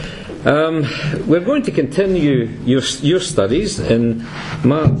We're going to continue your studies in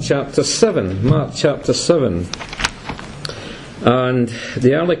Mark chapter 7. Mark chapter 7. And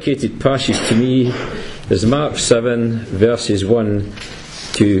the allocated passage to me is Mark 7, verses 1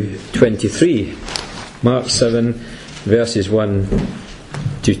 to 23. Mark 7, verses 1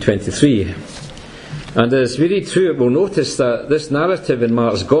 to 23. And as we read through it, we'll notice that this narrative in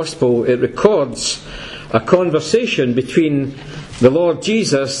Mark's Gospel, it records a conversation between the Lord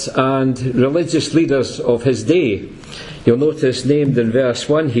Jesus and religious leaders of his day. You'll notice named in verse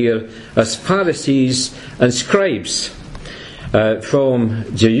 1 here as Pharisees and scribes from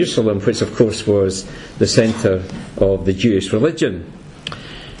Jerusalem, which of course was the centre of the Jewish religion.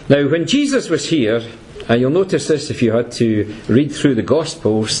 Now, when Jesus was here, and you'll notice this if you had to read through the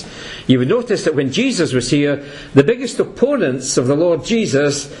Gospels, you would notice that when Jesus was here, the biggest opponents of the Lord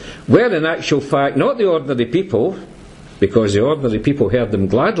Jesus were in actual fact not the ordinary people, because the ordinary people heard them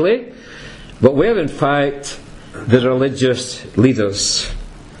gladly, but were in fact the religious leaders.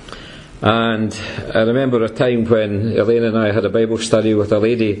 And I remember a time when Elaine and I had a Bible study with a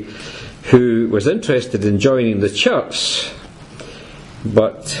lady who was interested in joining the church,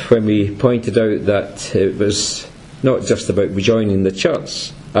 but when we pointed out that it was not just about joining the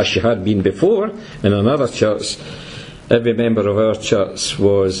church, as she had been before in another church, every member of our church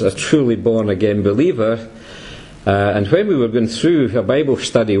was a truly born-again believer. And when we were going through a Bible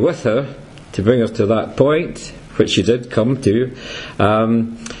study with her, to bring her to that point, which she did come to,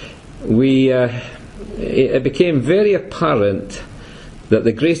 it became very apparent that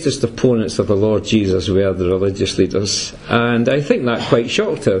the greatest opponents of the Lord Jesus were the religious leaders. And I think that quite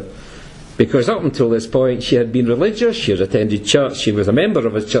shocked her, because up until this point she had been religious, she had attended church, she was a member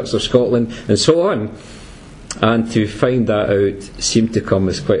of the Church of Scotland, and so on. And to find that out seemed to come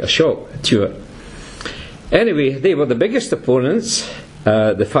as quite a shock to her. Anyway, they were the biggest opponents,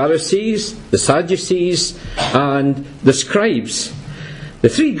 the Pharisees, the Sadducees, and the scribes. The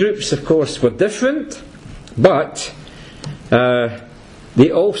three groups, of course, were different, but they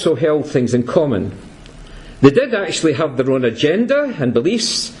also held things in common. They did actually have their own agenda and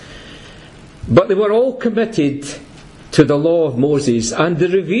beliefs, but they were all committed to the law of Moses, and they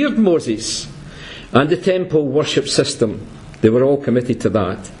revered Moses and the temple worship system. They were all committed to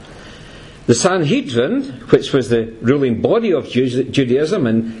that. The Sanhedrin, which was the ruling body of Judaism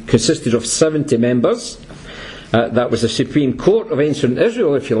and consisted of 70 members, that was the supreme court of ancient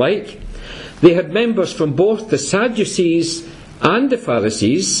Israel, if you like. They had members from both the Sadducees and the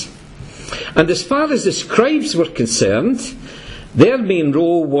Pharisees. And as far as the scribes were concerned, their main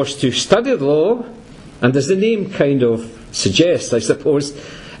role was to study the law, and as the name kind of suggests, I suppose,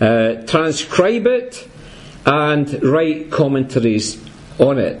 transcribe it and write commentaries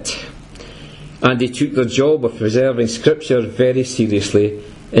on it. And they took their job of preserving Scripture very seriously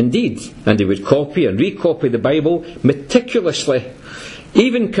indeed. And they would copy and recopy the Bible meticulously,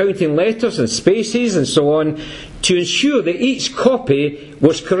 even counting letters and spaces and so on, to ensure that each copy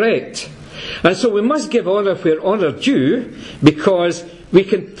was correct. And so we must give honour where honour due, because we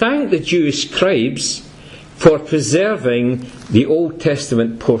can thank the Jewish scribes for preserving the Old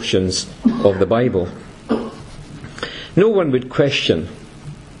Testament portions of the Bible. No one would question,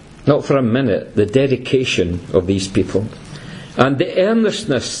 not for a minute, the dedication of these people and the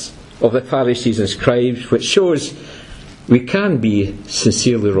earnestness of the Pharisees and scribes, which shows we can be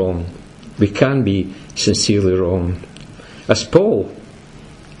sincerely wrong. We can be sincerely wrong. As Paul,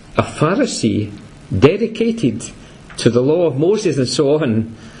 a Pharisee dedicated to the law of Moses and so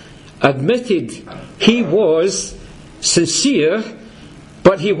on, admitted he was sincere,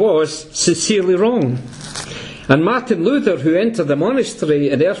 but he was sincerely wrong. And Martin Luther, who entered the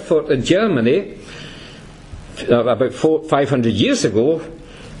monastery in Erfurt in Germany about 500 years ago,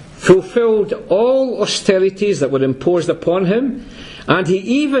 fulfilled all austerities that were imposed upon him, and he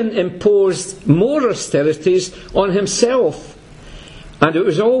even imposed more austerities on himself. And it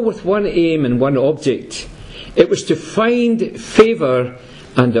was all with one aim and one object. It was to find favour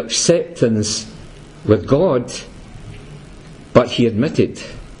and acceptance with God. But he admitted,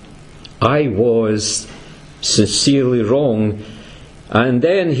 I was sincerely wrong. And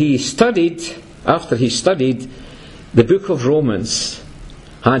then he studied, after he studied the book of Romans,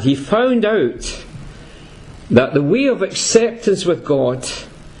 and he found out that the way of acceptance with God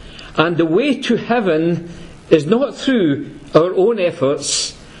and the way to heaven is not through our own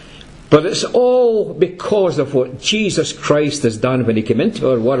efforts, but it's all because of what Jesus Christ has done when he came into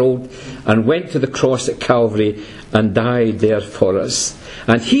our world and went to the cross at Calvary and died there for us.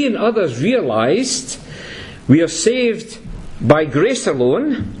 And he and others realised we are saved by grace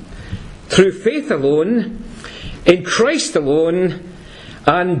alone, through faith alone, in Christ alone,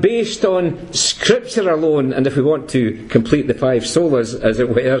 and based on Scripture alone, and if we want to complete the 5 solas, as it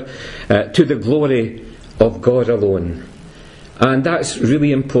were, to the glory of God alone. And that's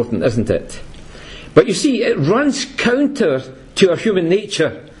really important, isn't it? But you see, it runs counter to our human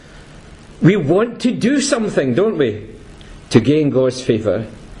nature. We want to do something, don't we, to gain God's favour.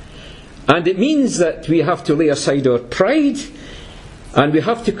 And it means that we have to lay aside our pride, and we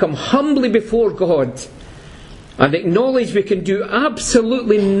have to come humbly before God and acknowledge we can do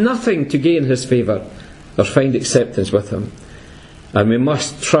absolutely nothing to gain His favour or find acceptance with Him. And we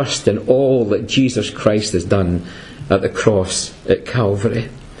must trust in all that Jesus Christ has done at the cross at Calvary.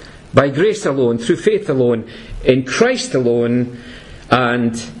 By grace alone, through faith alone, in Christ alone,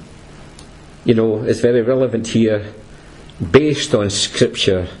 and, it's very relevant here, based on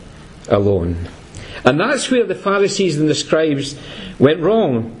Scripture alone. And that's where the Pharisees and the scribes went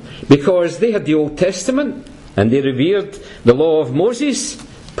wrong, because they had the Old Testament and they revered the law of Moses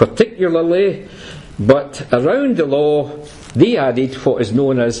particularly, but around the law they added what is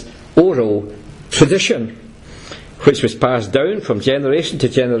known as oral tradition, which was passed down from generation to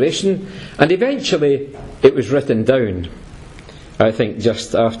generation, and eventually it was written down, I think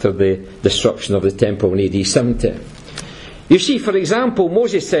just after the destruction of the temple in AD 70. You see, for example,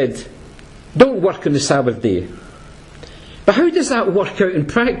 Moses said, "Don't work on the Sabbath day." But how does that work out in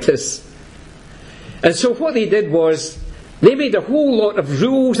practice? And so what they did was, they made a whole lot of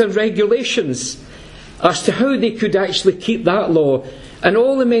rules and regulations as to how they could actually keep that law and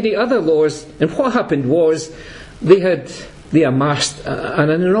all the many other laws. And what happened was, they amassed an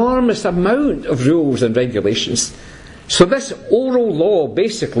enormous amount of rules and regulations. So this oral law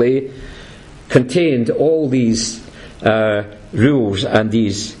basically contained all these rules and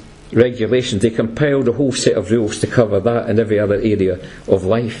these regulations. They compiled a whole set of rules to cover that and every other area of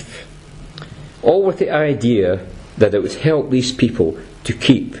life. All with the idea that it would help these people to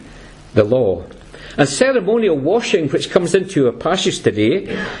keep the law. And ceremonial washing, which comes into a passage today,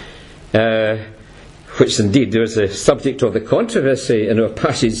 which indeed there is a subject of the controversy in our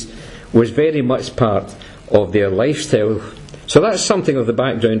passage, was very much part of their lifestyle. So that's something of the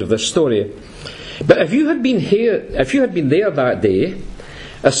background of this story. But if you had been there that day,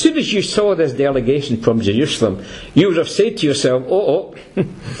 as soon as you saw this delegation from Jerusalem, you would have said to yourself,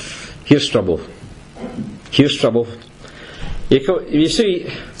 here's trouble. Here's trouble. You see,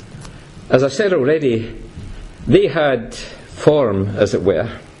 as I said already, they had form, as it were.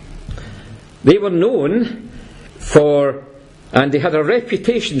 They were known for, and they had a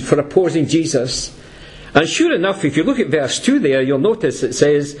reputation for opposing Jesus. And sure enough, if you look at verse 2 there, you'll notice it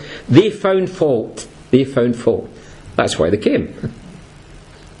says, they found fault. They found fault. That's why they came.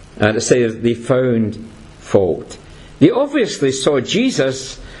 And it says they found fault. They obviously saw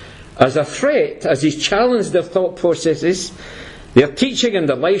Jesus as a threat, as he challenged their thought processes, their teaching and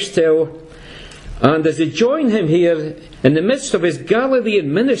their lifestyle. And as they join him here in the midst of his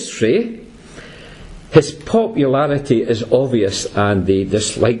Galilean ministry, his popularity is obvious, and they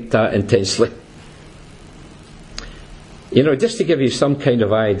disliked that intensely. Just to give you some kind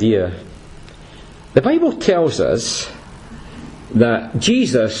of idea, the Bible tells us that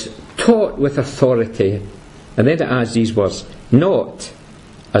Jesus taught with authority, and then it adds these words, not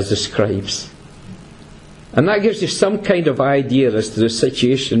as the scribes. And that gives you some kind of idea as to the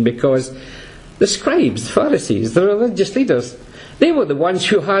situation, because the scribes, the Pharisees, the religious leaders, they were the ones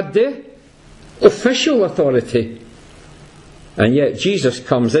who had the official authority. And yet Jesus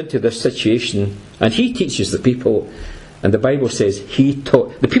comes into this situation and he teaches the people, and the Bible says he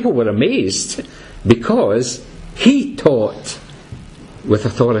taught. The people were amazed because he taught with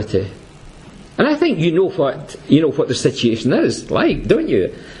authority. And I think you know what the situation is like, don't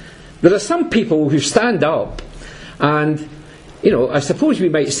you? There are some people who stand up and, I suppose we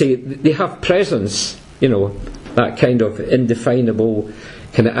might say they have presence, that kind of indefinable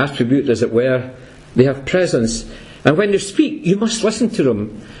kind of attribute, as it were. They have presence. And when they speak, you must listen to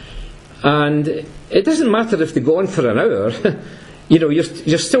them. And it doesn't matter if they go on for an hour,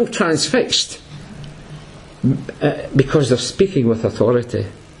 you're still transfixed because they're speaking with authority.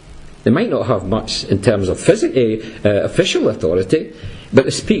 They might not have much in terms of official authority, but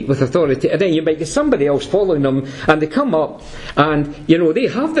they speak with authority. And then you might get somebody else following them, and they come up, and they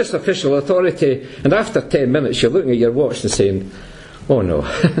have this official authority, and after 10 minutes you're looking at your watch and saying, oh no,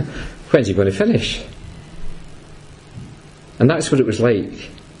 when's he going to finish? And that's what it was like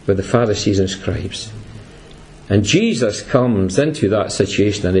with the Pharisees and scribes. And Jesus comes into that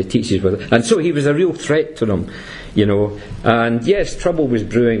situation and he teaches with it. And so he was a real threat to them, And yes, trouble was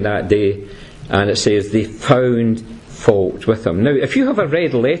brewing that day. And it says they found fault with him. Now, if you have a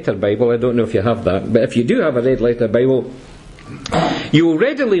red letter Bible, I don't know if you have that, but if you do have a red letter Bible, You will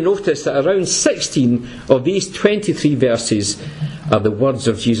readily notice that around 16 of these 23 verses are the words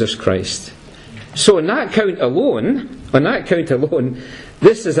of Jesus Christ. So on that count alone,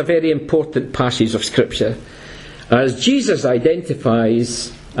 this is a very important passage of Scripture. As Jesus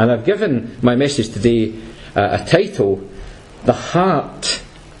identifies, and I've given my message today a title, The Heart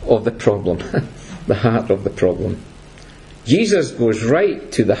of the Problem. The heart of the problem. Jesus goes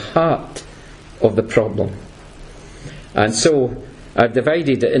right to the heart of the problem. And so I've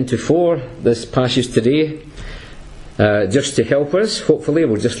divided it into 4, this passage today, just to help us. Hopefully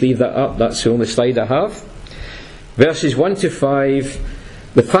we'll just leave that up. That's the only slide I have. Verses 1 to 5,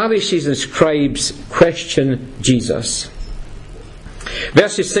 the Pharisees and scribes question Jesus.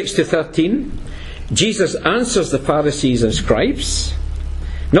 Verses 6 to 13, Jesus answers the Pharisees and scribes.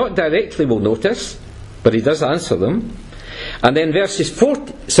 Not directly, we'll notice, but he does answer them. And then verses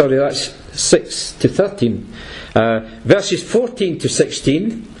 6 to 13. Verses 14 to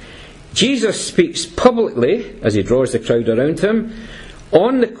 16, Jesus speaks publicly, as he draws the crowd around him,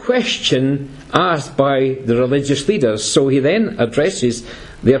 on the question asked by the religious leaders. So he then addresses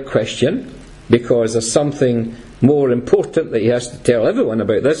their question, because there's something more important that he has to tell everyone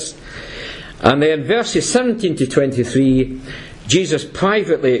about this. And then verses 17 to 23, Jesus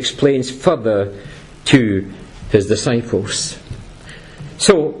privately explains further to his disciples.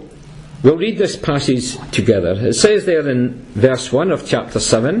 So, we'll read this passage together. It says there in verse 1 of chapter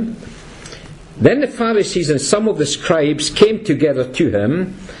 7, Then the Pharisees and some of the scribes came together to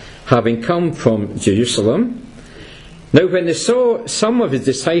him, having come from Jerusalem. Now when they saw some of his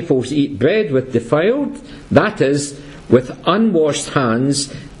disciples eat bread with defiled, that is, with unwashed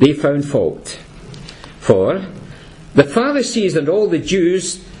hands, they found fault. For the Pharisees and all the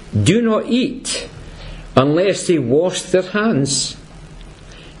Jews do not eat unless they wash their hands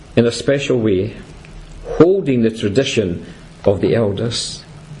in a special way, holding the tradition of the elders.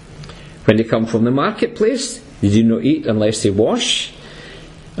 When they come from the marketplace, they do not eat unless they wash.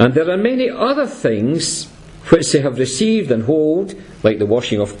 And there are many other things which they have received and hold, like the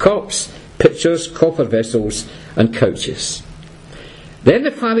washing of cups, pitchers, copper vessels, and couches. Then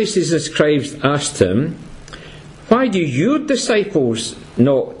the Pharisees and scribes asked him, Why do your disciples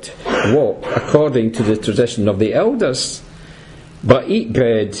not walk according to the tradition of the elders, but eat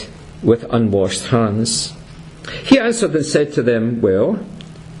bread with unwashed hands? He answered and said to them, Well,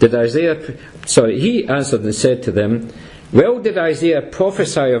 did Isaiah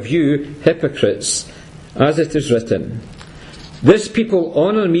prophesy of you, hypocrites, as it is written, This people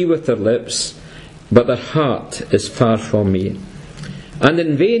honour me with their lips, but their heart is far from me. And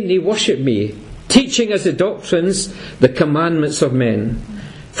in vain they worship me, teaching as the doctrines the commandments of men.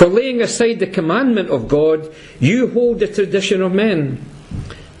 For laying aside the commandment of God, you hold the tradition of men,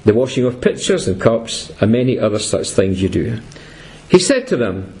 the washing of pitchers and cups, and many other such things you do. He said to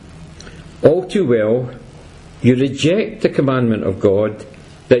them, All too well, you reject the commandment of God,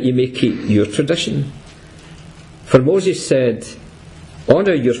 that you may keep your tradition. For Moses said,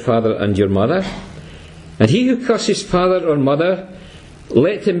 Honour your father and your mother, and he who curses father or mother,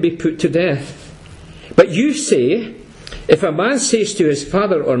 let him be put to death. But you say, if a man says to his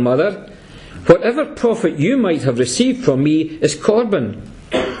father or mother, Whatever profit you might have received from me is Corban,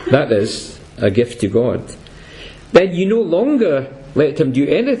 that is, a gift to God, then you no longer let him do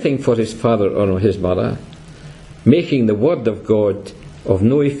anything for his father or his mother, making the word of God of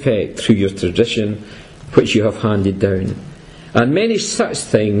no effect through your tradition which you have handed down. And many such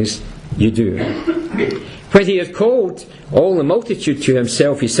things you do. When he had called all the multitude to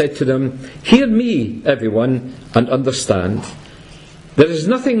himself, he said to them, Hear me, everyone, and understand. There is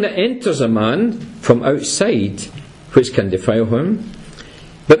nothing that enters a man from outside which can defile him,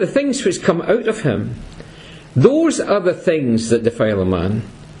 but the things which come out of him, those are the things that defile a man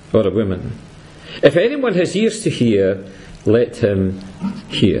or a woman. If anyone has ears to hear, let him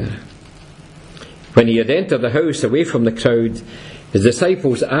hear. When he had entered the house away from the crowd, his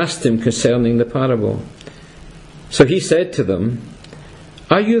disciples asked him concerning the parable. So he said to them,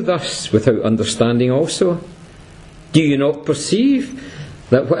 Are you thus without understanding also? Do you not perceive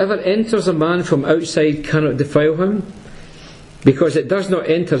that whatever enters a man from outside cannot defile him? Because it does not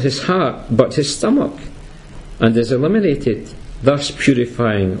enter his heart, but his stomach, and is eliminated, thus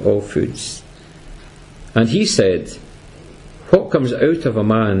purifying all foods. And he said, What comes out of a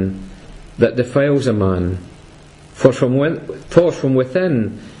man that defiles a man? For from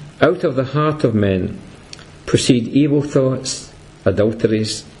within, out of the heart of men, proceed evil thoughts,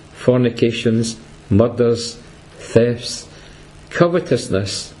 adulteries, fornications, murders, thefts,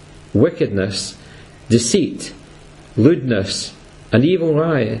 covetousness, wickedness, deceit, lewdness, an evil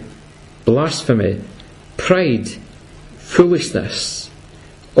eye, blasphemy, pride, foolishness.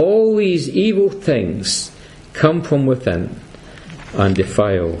 All these evil things come from within and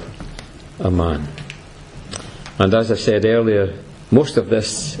defile a man. And as I said earlier, most of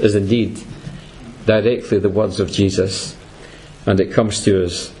this is indeed directly the words of Jesus, and it comes to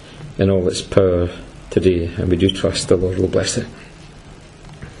us in all its power today, and we do trust the Lord will bless it.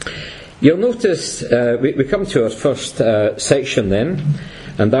 You'll notice we come to our first section then,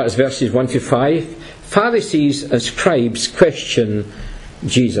 and that is verses 1 to 5. Pharisees and scribes question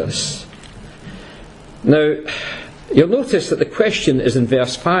Jesus. Now, you'll notice that the question is in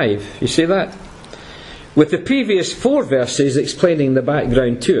verse 5. You see that? With the previous 4 verses explaining the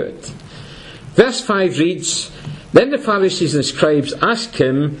background to it. Verse 5 reads, Then the Pharisees and scribes asked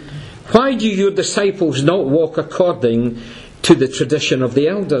him, Why do your disciples not walk according to the tradition of the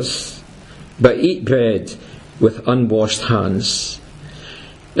elders, but eat bread with unwashed hands?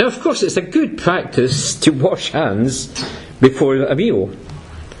 Now, of course, it's a good practice to wash hands before a meal.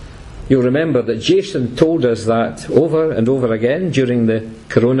 You'll remember that Jason told us that over and over again during the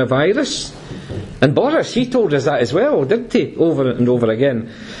coronavirus. And Boris, he told us that as well, didn't he? Over and over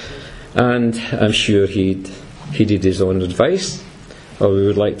again. And I'm sure he heeded his own advice, or we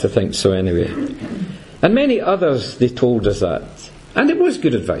would like to think so anyway. And many others, they told us that. And it was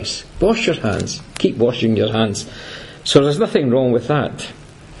good advice. Wash your hands. Keep washing your hands. So there's nothing wrong with that.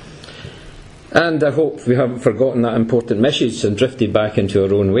 And I hope we haven't forgotten that important message and drifted back into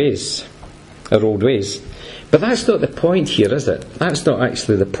our own ways, our old ways. But that's not the point here, is it? That's not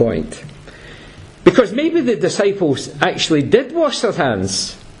actually the point. Because maybe the disciples actually did wash their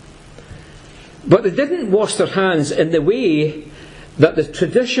hands, but they didn't wash their hands in the way that the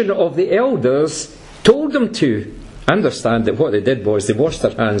tradition of the elders told them to. Understand that what they did was they washed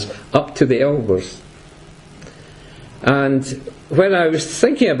their hands up to the elbows. And when I was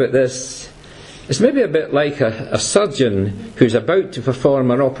thinking about this, it's maybe a bit like a surgeon who's about to perform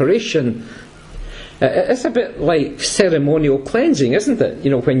an operation. It's a bit like ceremonial cleansing, isn't it?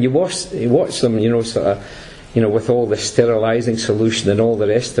 You know, when you wash them, with all the sterilising solution and all the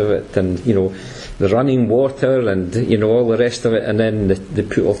rest of it, and, the running water and, all the rest of it, and then they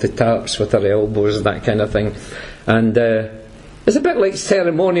put off the taps with their elbows and that kind of thing. And it's a bit like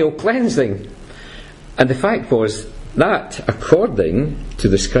ceremonial cleansing. And the fact was, that, according to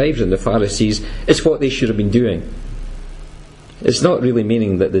the scribes and the Pharisees, is what they should have been doing. It's not really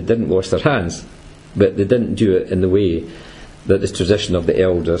meaning that they didn't wash their hands, but they didn't do it in the way that the tradition of the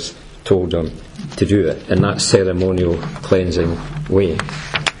elders told them to do it, in that ceremonial cleansing way.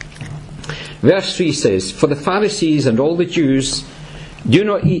 Verse 3 says, For the Pharisees and all the Jews do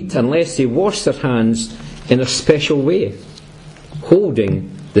not eat unless they wash their hands in a special way,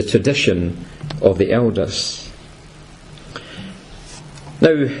 holding the tradition of the elders.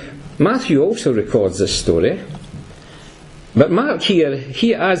 Now, Matthew also records this story, but Mark here,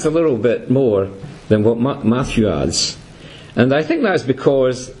 he adds a little bit more than what Matthew adds. And I think that's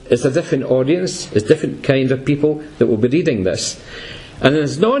because it's a different audience, it's different kind of people that will be reading this. And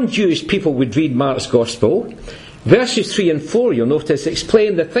as non-Jewish people would read Mark's Gospel, verses 3 and 4, you'll notice,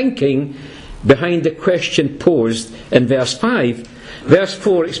 explain the thinking behind the question posed in verse 5. Verse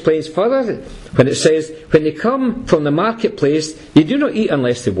 4 explains further when it says, When they come from the marketplace, they do not eat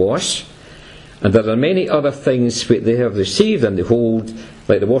unless they wash. And there are many other things which they have received and they hold,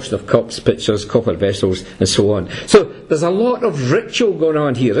 like the washing of cups, pitchers, copper vessels, and so on. So there's a lot of ritual going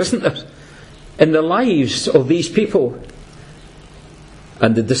on here, isn't there? In the lives of these people.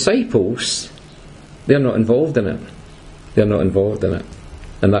 And the disciples, they're not involved in it. They're not involved in it.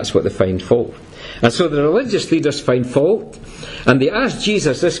 And that's what they find fault. And so the religious leaders find fault, and they ask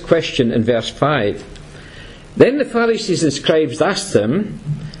Jesus this question in verse 5. Then the Pharisees and scribes asked him,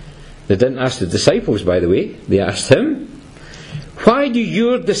 they didn't ask the disciples, by the way, they asked him, Why do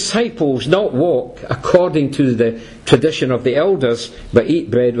your disciples not walk according to the tradition of the elders, but eat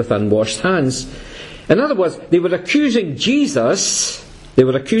bread with unwashed hands? In other words, they were accusing Jesus,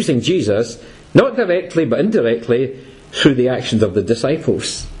 not directly but indirectly, through the actions of the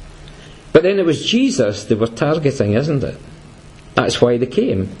disciples. But then it was Jesus they were targeting, isn't it? That's why they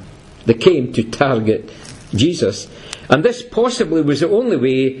came. They came to target Jesus. And this possibly was the only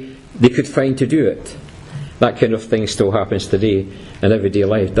way they could find to do it. That kind of thing still happens today in everyday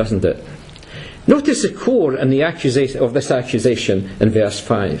life, doesn't it? Notice the core and the accusation of this accusation in verse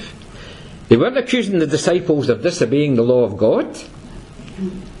 5. They weren't accusing the disciples of disobeying the law of God,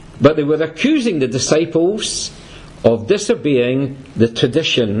 but they were accusing the disciples of disobeying the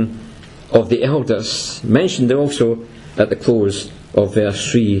tradition of the elders, mentioned also at the close of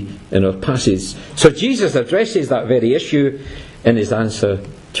verse 3 in our passage. So Jesus addresses that very issue in his answer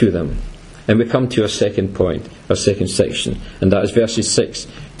to them. And we come to our second point, our second section, and that is verses 6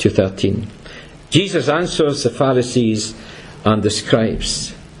 to 13. Jesus answers the Pharisees and the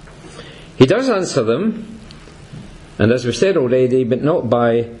scribes. He does answer them, and as we said already, but not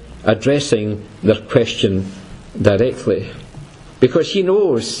by addressing their question directly, because he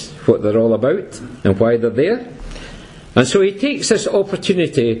knows what they're all about and why they're there. And so he takes this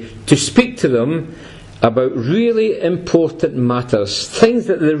opportunity to speak to them about really important matters, things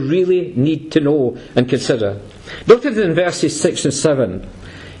that they really need to know and consider. Notice in verses 6 and 7,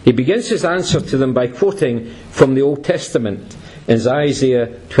 he begins his answer to them by quoting from the Old Testament in Isaiah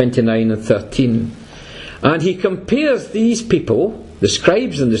 29 and 13. And he compares these people, the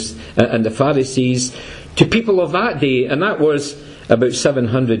scribes and the Pharisees, to people of that day, and that was about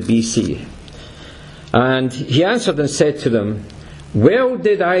 700 BC. And he answered and said to them, "Well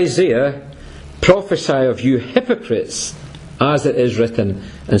did Isaiah prophesy of you hypocrites, as it is written,"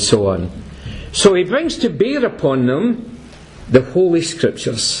 and so on. So he brings to bear upon them the Holy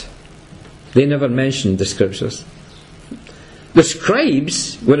Scriptures. They never mentioned the Scriptures. The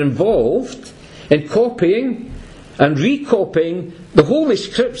scribes were involved in copying and recopying the Holy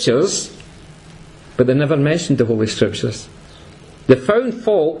Scriptures, but they never mentioned the Holy Scriptures. They found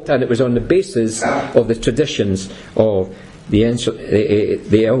fault, and it was on the basis of the traditions of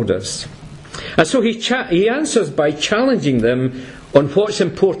the elders. And so he answers by challenging them on what's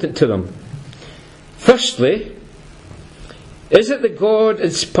important to them. Firstly, is it the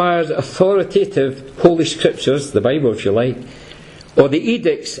God-inspired, authoritative Holy Scriptures, the Bible if you like, or the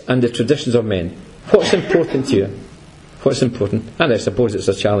edicts and the traditions of men? What's important to you? What's important? And I suppose it's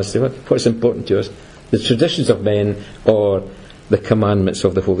a challenge to it. What's important to us? The traditions of men or the commandments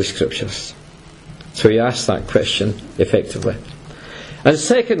of the Holy Scriptures? So he asks that question effectively. And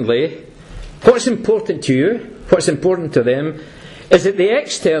secondly, what's important to you? What's important to them? Is it the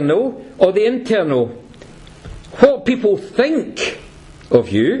external or the internal? What people think of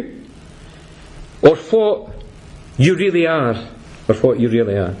you, or what you really are, or what you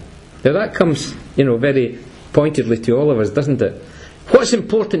really are? Now that comes, very pointedly to all of us, doesn't it? What's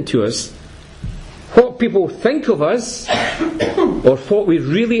important to us? What people think of us, or what we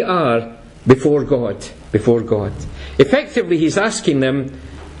really are before God. Before God. Effectively, he's asking them,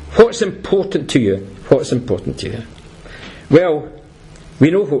 what's important to you? What's important to you? Well,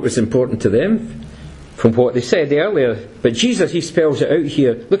 we know what was important to them from what they said earlier, but Jesus, he spells it out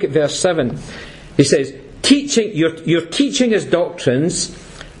here. Look at verse 7. He says, you're teaching as doctrines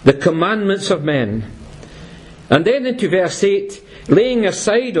the commandments of men. And then into verse 8, laying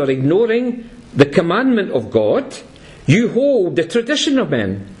aside or ignoring the commandment of God, you hold the tradition of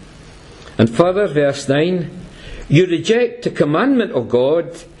men. And further, verse 9, you reject the commandment of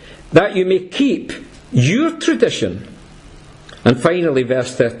God that you may keep your tradition. And finally,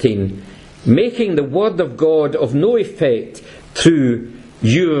 verse 13, making the word of God of no effect through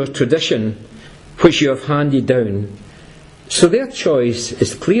your tradition, which you have handed down. So their choice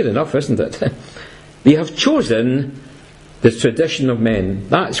is clear enough, isn't it? They have chosen the tradition of men.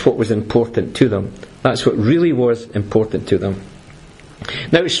 That's what was important to them. That's what really was important to them.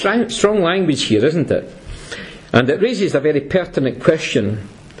 Now, it's strong language here, isn't it? And it raises a very pertinent question.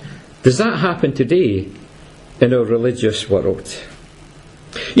 Does that happen today in our religious world?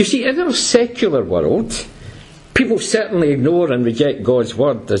 You see, in our secular world, people certainly ignore and reject God's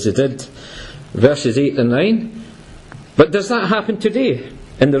word, as they did, verses 8 and 9. But does that happen today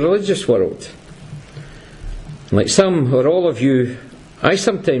in the religious world? Like some or all of you, I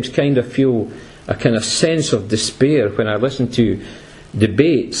sometimes kind of feel a kind of sense of despair when I listen to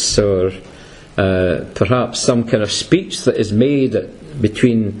debates or perhaps some kind of speech that is made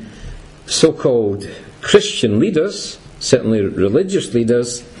between so-called Christian leaders, certainly religious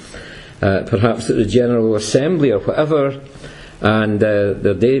leaders, perhaps at the General Assembly or whatever, and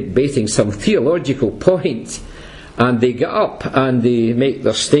they're debating some theological point, and they get up and they make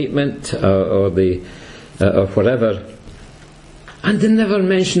their statement or whatever, and they never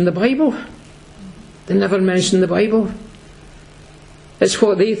mention the Bible. They never mention the Bible. It's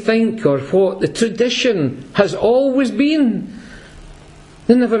what they think or what the tradition has always been.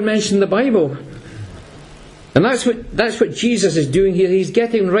 They never mention the Bible. And that's what Jesus is doing here. He's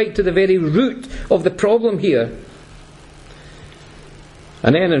getting right to the very root of the problem here.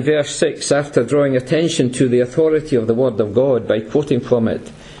 And then in verse 6, after drawing attention to the authority of the Word of God by quoting from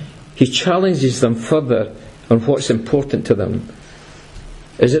it, he challenges them further on what's important to them.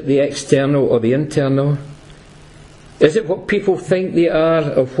 Is it the external or the internal? Is it what people think they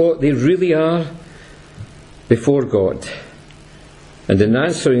are or what they really are before God? And in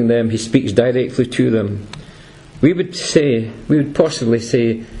answering them, he speaks directly to them. We would possibly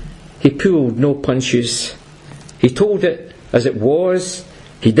say, He pulled no punches. He told it as it was.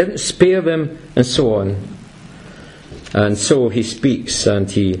 He didn't spare them, and so on. And so he speaks, and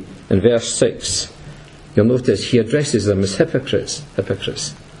he, in verse 6, you'll notice he addresses them as hypocrites.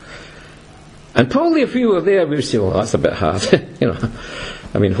 And probably if we were there, we would say, well, that's a bit hard.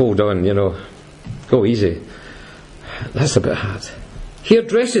 Hold on, go easy. That's a bit hard. He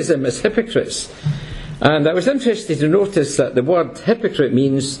addresses them as hypocrites. And I was interested to notice that the word hypocrite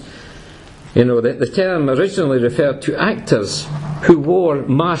means, that the term originally referred to actors who wore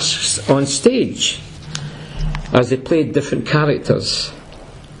masks on stage as they played different characters.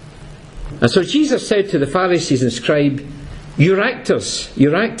 And so Jesus said to the Pharisees and scribes, you're actors.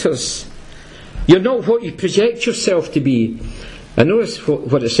 You're not what you project yourself to be. And notice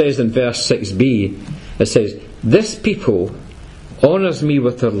what it says in verse 6b. It says, this people honours me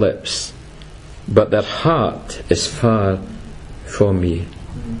with their lips, but their heart is far from me.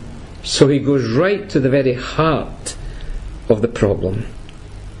 So he goes right to the very heart of the problem.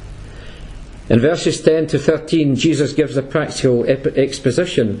 In verses 10 to 13, Jesus gives a practical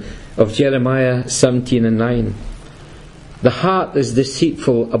exposition of Jeremiah 17 and 9. The heart is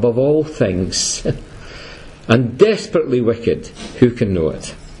deceitful above all things and desperately wicked. Who can know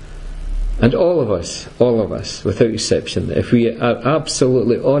it? And all of us, without exception, if we are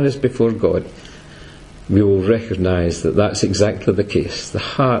absolutely honest before God, we will recognise that that's exactly the case. The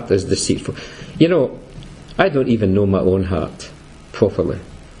heart is deceitful. I don't even know my own heart properly.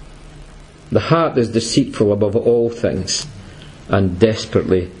 The heart is deceitful above all things and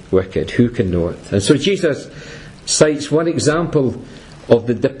desperately wicked. Who can know it? And so Jesus cites one example of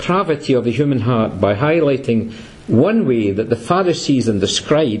the depravity of the human heart by highlighting one way that the Pharisees and the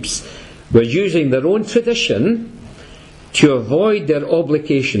scribes were using their own tradition to avoid their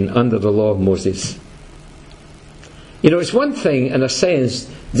obligation under the law of Moses. It's one thing, in a sense,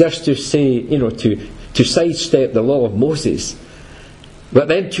 just to say, to sidestep the law of Moses, but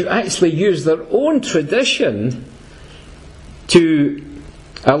then to actually use their own tradition to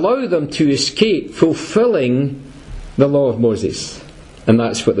allow them to escape fulfilling the law of Moses. And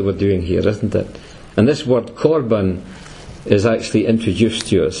that's what they were doing here, isn't it? And this word korban is actually introduced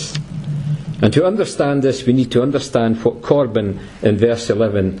to us. And to understand this, we need to understand what korban in verse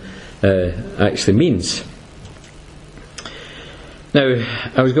 11 actually means. Now,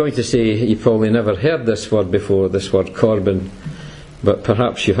 I was going to say you probably never heard this word before, this word korban, but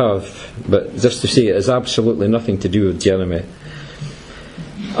perhaps you have. But just to say, it has absolutely nothing to do with Jeremiah.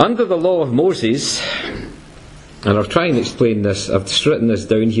 Under the law of Moses, and I'll try and explain this, I've just written this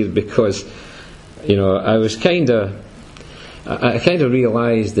down here because, I kind of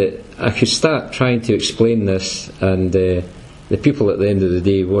realised that I could start trying to explain this, and the people at the end of the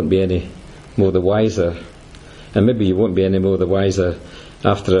day won't be any more the wiser. And maybe you won't be any more the wiser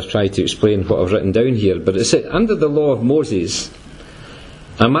after I've tried to explain what I've written down here. But it said, under the law of Moses,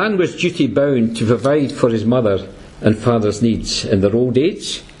 a man was duty bound to provide for his mother and father's needs in their old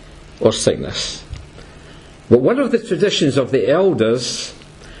age or sickness. But one of the traditions of the elders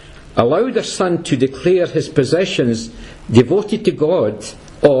allowed a son to declare his possessions devoted to God,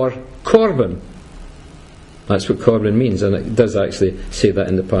 or korban. That's what korban means, and it does actually say that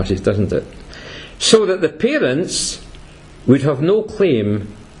in the passage, doesn't it? So that the parents would have no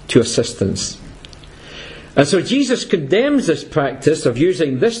claim to assistance. And so Jesus condemns this practice of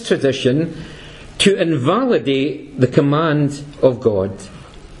using this tradition to invalidate the command of God.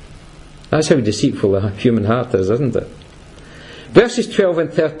 That's how deceitful the human heart is, isn't it? Verses 12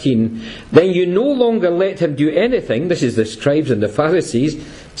 and 13, then you no longer let him do anything. This is the scribes and the Pharisees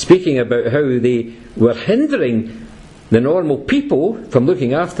speaking about how they were hindering the normal people from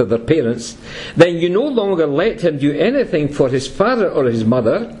looking after their parents. Then you no longer let him do anything for his father or his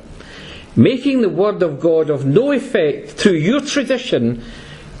mother, making the word of God of no effect through your tradition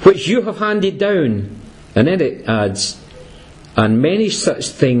which you have handed down. And then it adds, and many such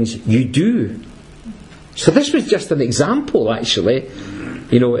things you do. So this was just an example, actually.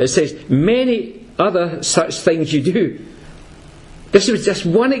 It says, many other such things you do. This was just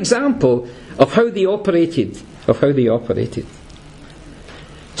one example of how they operated.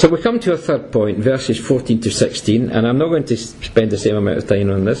 So we come to a third point, verses 14 to 16, and I'm not going to spend the same amount of time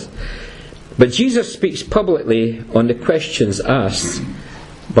on this. But Jesus speaks publicly on the questions asked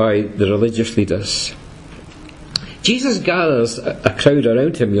by the religious leaders. Jesus gathers a crowd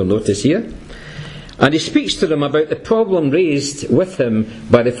around him, you'll notice here, and he speaks to them about the problem raised with him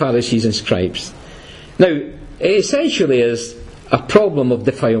by the Pharisees and scribes. Now, it essentially is a problem of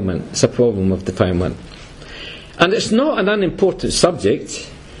defilement. It's a problem of defilement. And it's not an unimportant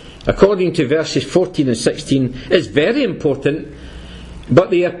subject. According to verses 14 and 16, it's very important But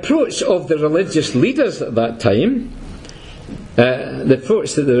the approach of the religious leaders at that time, the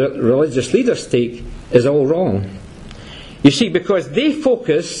approach that the religious leaders take, is all wrong. You see, because they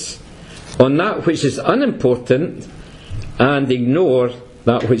focus on that which is unimportant and ignore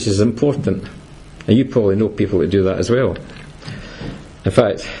that which is important. And you probably know people who do that as well. In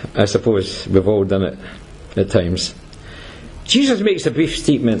fact, I suppose we've all done it at times. Jesus makes a brief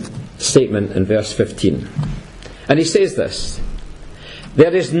statement in verse 15. And he says this: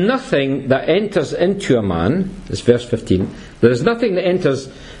 there is nothing that enters into a man, this verse 15, there is nothing that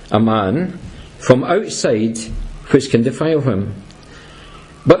enters a man from outside which can defile him.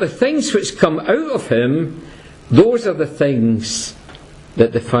 But the things which come out of him, those are the things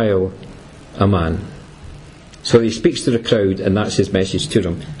that defile a man. So he speaks to the crowd, and that's his message to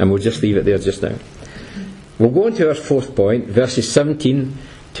them. And we'll just leave it there just now. We'll go on to our fourth point, verses 17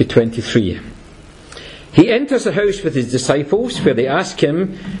 to 23. He enters the house with his disciples, where they ask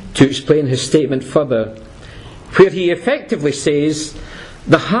him to explain his statement further, where he effectively says,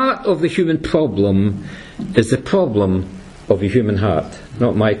 the heart of the human problem is the problem of the human heart.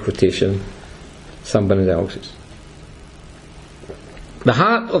 Not my quotation, somebody else's. The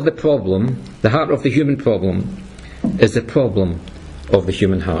heart of the problem, the heart of the human problem, is the problem of the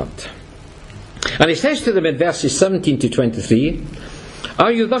human heart. And he says to them in verses 17 to 23,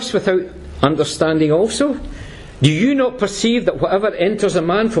 are you thus without understanding also? Do you not perceive that whatever enters a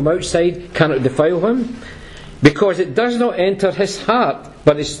man from outside cannot defile him? Because it does not enter his heart,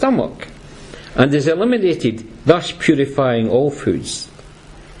 but his stomach, and is eliminated, thus purifying all foods.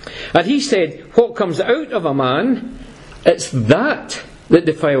 And he said, what comes out of a man, it's that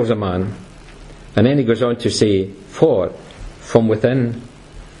defiles a man. And then he goes on to say, for from within,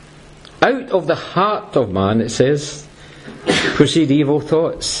 out of the heart of man, it says, proceed evil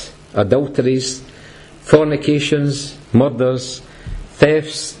thoughts, adulteries, fornications, murders,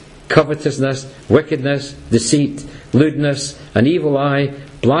 thefts, covetousness, wickedness, deceit, lewdness, an evil eye,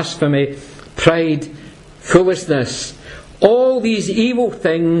 blasphemy, pride, foolishness. All these evil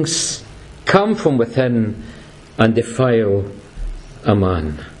things come from within and defile a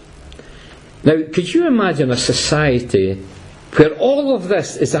man. Now, could you imagine a society where all of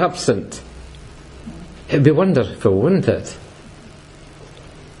this is absent? It would be wonderful, wouldn't it?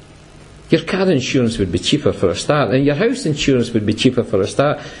 Your car insurance would be cheaper for a start, and your house insurance would be cheaper for a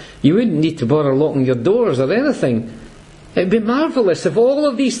start. You wouldn't need to bother locking your doors or anything. It would be marvellous if all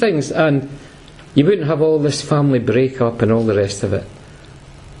of these things, and you wouldn't have all this family break-up and all the rest of it.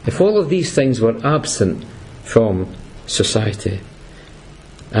 If all of these things were absent from society.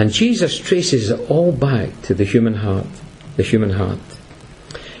 And Jesus traces it all back to the human heart. The human heart.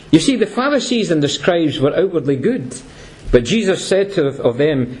 You see, the Pharisees and the scribes were outwardly good, but Jesus said of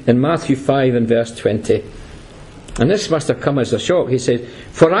them in Matthew 5 and verse 20, and this must have come as a shock, he said,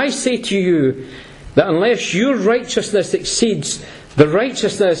 for I say to you that unless your righteousness exceeds the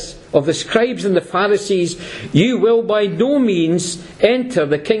righteousness of the scribes and the Pharisees, you will by no means enter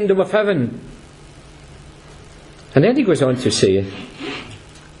the kingdom of heaven. And then he goes on to say,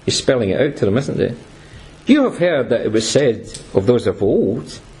 he's spelling it out to them, isn't he? You have heard that it was said of those of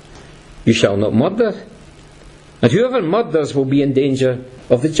old, you shall not murder, and whoever murders will be in danger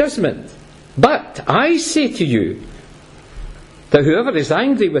of the judgment. But I say to you that whoever is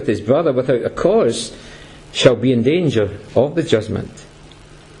angry with his brother without a cause shall be in danger of the judgment.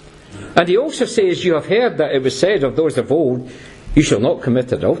 And he also says, you have heard that it was said of those of old, you shall not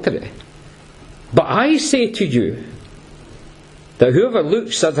commit adultery. But I say to you that whoever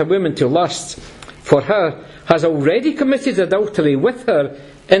looks at a woman to lust for her has already committed adultery with her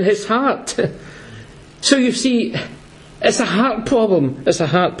in his heart. So you see, it's a heart problem. It's a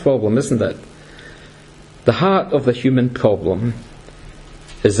heart problem, isn't it? The heart of the human problem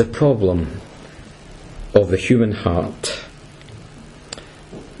is the problem of the human heart.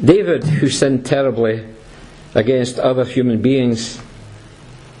 David, who sinned terribly against other human beings,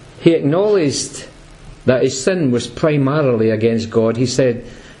 he acknowledged that his sin was primarily against God. He said,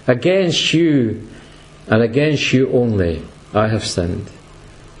 against you and against you only I have sinned.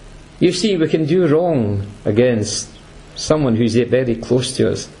 You see, we can do wrong against someone who's very close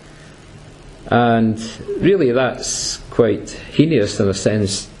to us. And really that's quite heinous in a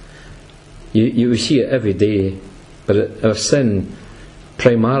sense. You see it every day. But our sin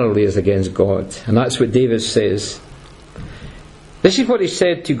primarily is against God. And that's what David says. This is what he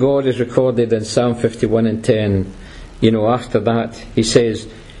said to God, is recorded in Psalm 51 and 10. After that, he says,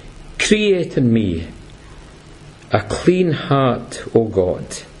 create in me a clean heart, O God,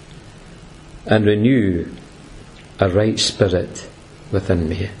 and renew a right spirit within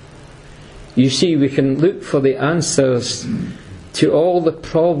me. You see, we can look for the answers to all the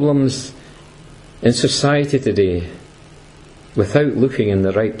problems in society today without looking in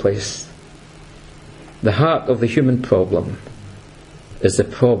the right place. The heart of the human problem is the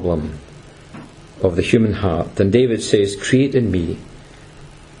problem of the human heart. And David says, create in me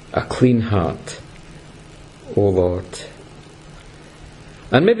a clean heart, O Lord.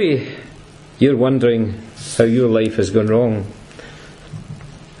 And maybe you're wondering how your life has gone wrong,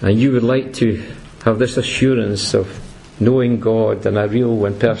 and you would like to have this assurance of knowing God in a real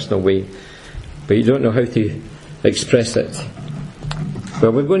and personal way, but you don't know how to express it.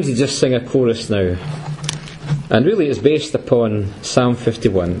 Well, we're going to just sing a chorus now, and really it's based upon Psalm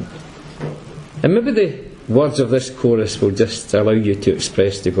 51. And maybe the words of this chorus will just allow you to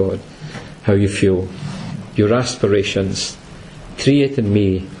express to God how you feel, your aspirations. Create in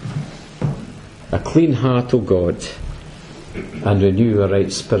me a clean heart, O God, and renew a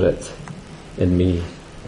right spirit in me.